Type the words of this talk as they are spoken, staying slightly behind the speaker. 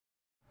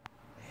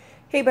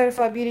Hey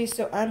Butterfly Beauties,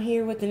 so I'm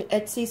here with an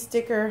Etsy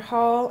sticker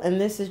haul, and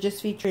this is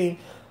just featuring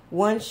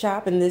one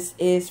shop, and this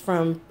is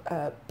from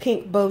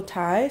Pink Bow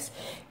Ties.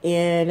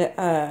 And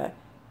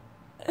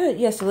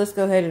yeah, so let's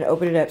go ahead and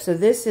open it up. So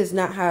this is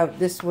not how,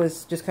 this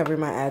was just covering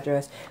my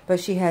address, but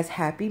she has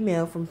Happy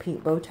Mail from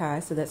Pink Bow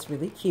Ties, so that's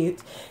really cute.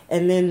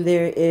 And then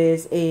there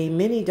is a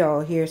mini doll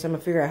here, so I'm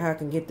gonna figure out how I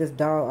can get this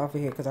doll off of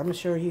here because I'm gonna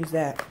sure use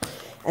that.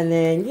 And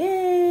then,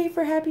 yay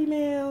for Happy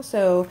Mail.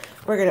 So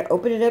we're going to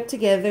open it up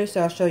together.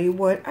 So I'll show you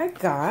what I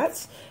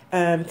got.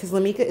 Because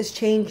Lamika is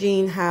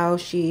changing how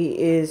she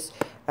is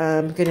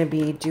going to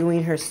be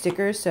doing her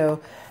stickers.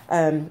 So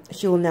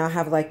she will now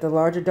have like the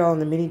larger doll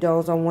and the mini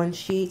dolls on one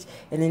sheet.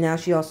 And then now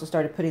she also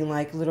started putting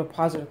like little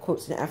positive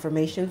quotes and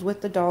affirmations with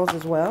the dolls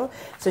as well.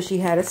 So she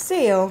had a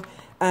sale.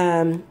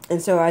 And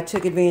so I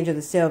took advantage of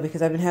the sale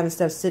because I've been having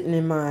stuff sitting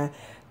in my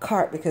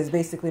cart because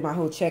basically my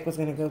whole check was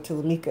going to go to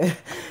Lamika.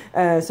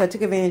 So I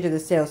took advantage of the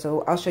sale.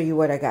 So I'll show you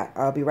what I got.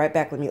 I'll be right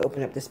back. Let me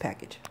open up this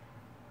package.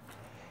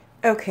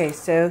 Okay,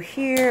 so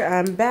here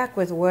I'm back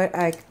with what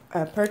I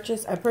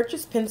purchased. I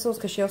purchased pencils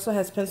because she also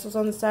has pencils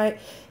on the side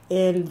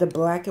in the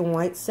black and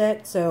white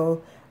set.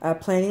 So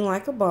Planning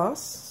Like a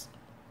Boss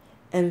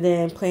and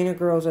then Planner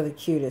Girls Are the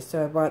Cutest.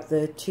 So I bought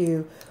the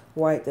two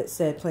white that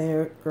said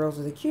Planner Girls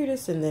Are the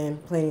Cutest and then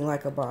Planning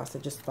Like a Boss. I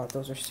just thought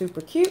those are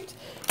super cute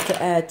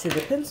to add to the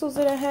pencils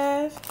that I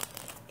have.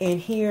 And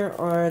here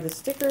are the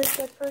stickers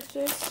I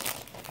purchased.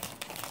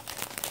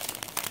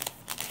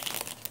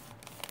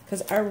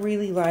 Because I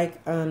really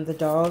like the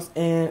dolls,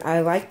 and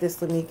I like this,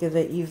 Lamika,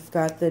 that you've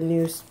got the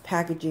new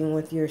packaging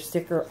with your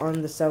sticker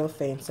on the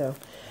cellophane. So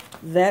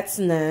that's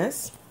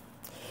nice.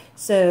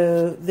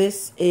 So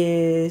this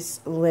is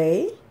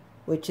Lay,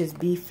 which is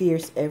Be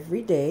Fierce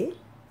Every Day.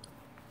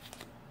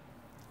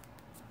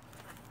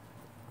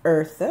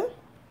 Eartha,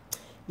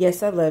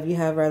 Yes, I Love You,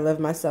 However I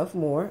Love Myself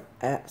More.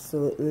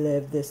 Absolutely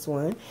love this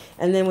one.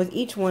 And then with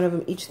each one of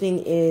them, each thing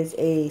is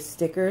a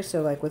sticker.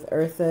 So like with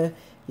Eartha,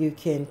 you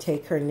can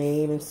take her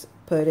name and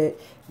put it.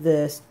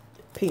 The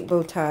Pink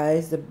Bow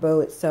Ties, the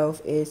bow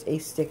itself is a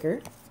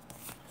sticker.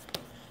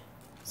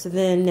 So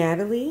then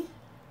Natalie.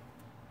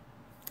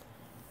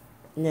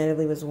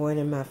 Natalie was one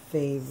of my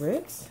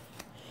favorites.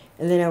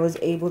 And then I was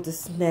able to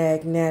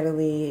snag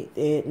Natalie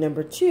at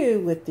number 2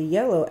 with the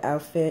yellow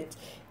outfit.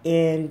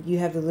 And you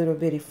have the little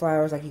bitty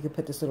flowers, like you could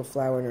put this little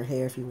flower in her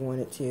hair if you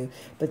wanted to.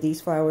 But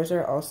these flowers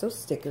are also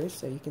stickers,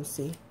 so you can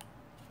see.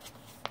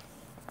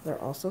 They're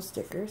also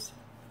stickers.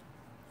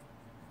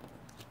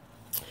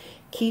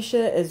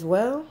 Keisha as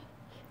well.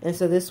 And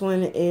so this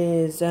one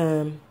is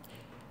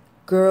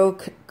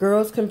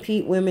Girls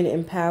Compete, Women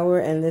Empower.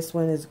 And this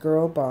one is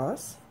Girl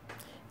Boss.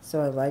 So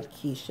I like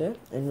Keisha,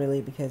 and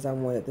really because I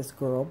wanted this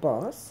girl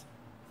boss.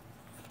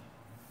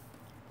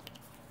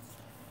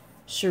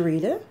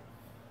 Sharita.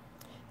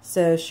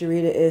 So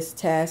Sharita is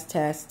Task,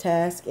 Task,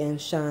 Task,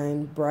 and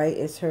Shine Bright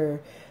is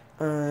her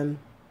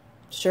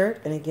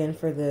shirt. And again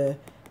for the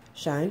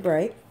Shine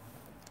Bright.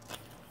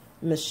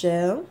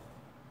 Michelle.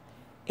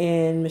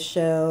 And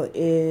Michelle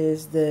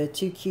is the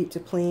Too Cute to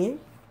Plan.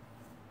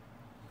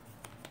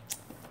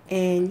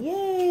 And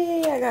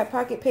yay, I got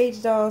pocket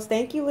page dolls.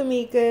 Thank you,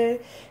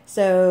 Lamika.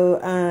 So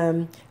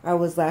I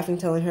was laughing,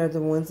 telling her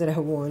the ones that I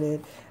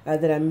wanted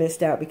that I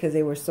missed out because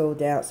they were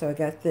sold out. So I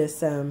got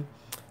this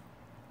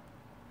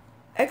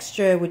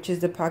extra, which is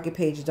the pocket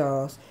page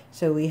dolls.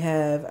 So we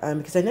have,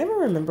 because I never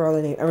remember all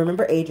the names. I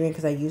remember Adrian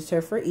because I used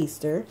her for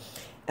Easter.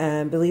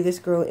 I believe this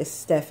girl is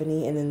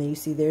Stephanie. And then you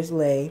see there's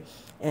Lay.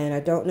 And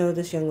I don't know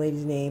this young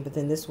lady's name, but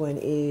then this one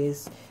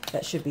is,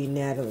 that should be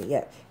Natalie.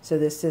 Yeah. So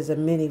this is a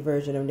mini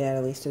version of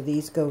Natalie. So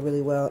these go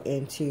really well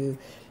into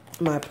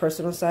my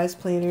personal size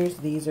planners.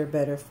 These are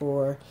better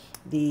for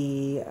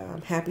the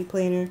Happy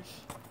Planner.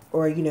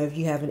 Or, you know, if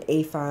you have an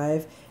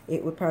A5,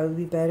 it would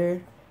probably be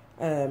better.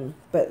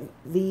 But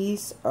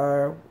these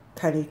are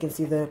kind of, you can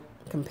see the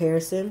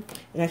comparison.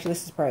 And actually,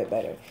 this is probably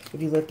better.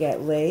 If you look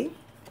at Lay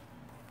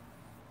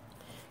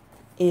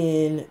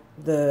in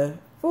the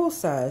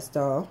full-size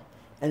doll,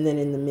 and then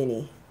in the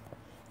mini,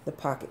 the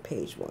pocket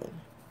page one.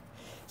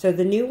 So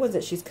the new ones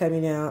that she's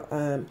coming out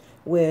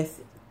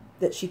with,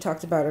 that she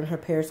talked about on her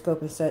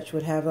Periscope and such,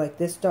 would have like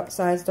this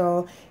size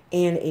doll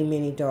and a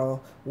mini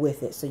doll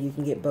with it. So you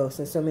can get both.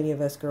 And so many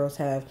of us girls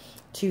have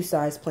 2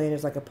 size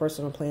planners, like a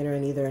personal planner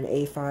and either an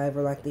A5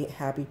 or like the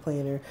Happy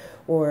Planner,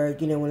 or,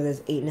 you know, one of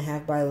those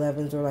 8.5 by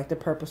 11s, or like the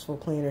Purposeful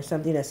Planner,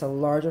 something that's a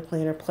larger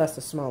planner plus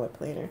a smaller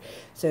planner.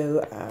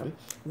 So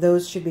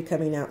those should be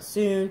coming out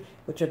soon,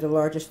 which are the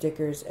larger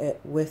stickers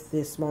with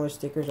the smaller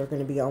stickers are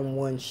going to be on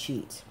one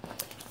sheet.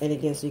 And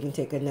again, so you can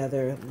take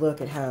another look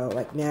at how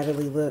like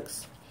Natalie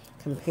looks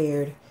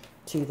compared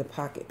to the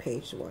pocket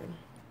page one.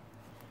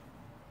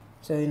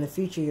 So in the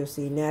future, you'll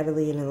see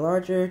Natalie in a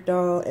larger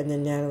doll and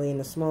then Natalie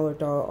in a smaller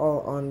doll all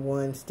on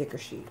one sticker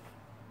sheet.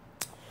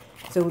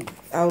 So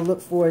I'll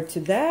look forward to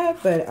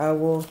that, but I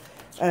will,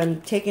 I'm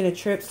taking a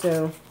trip,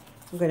 so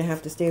I'm going to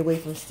have to stay away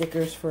from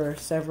stickers for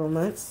several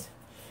months.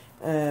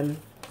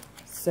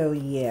 So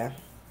yeah,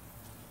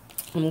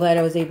 I'm glad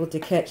I was able to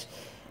catch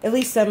at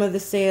least some of the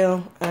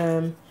sale,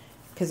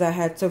 because I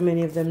had so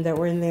many of them that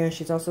were in there.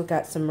 She's also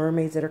got some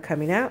mermaids that are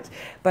coming out.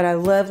 But I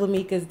love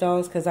Lamika's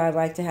dolls because I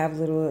like to have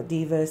little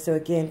divas. So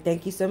again,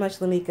 thank you so much,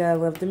 Lamika. I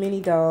love the mini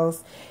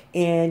dolls.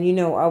 And, you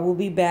know, I will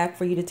be back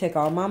for you to take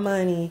all my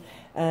money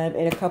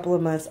in a couple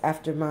of months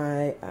after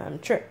my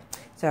trip.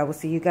 So I will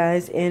see you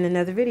guys in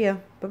another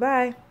video.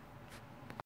 Bye-bye.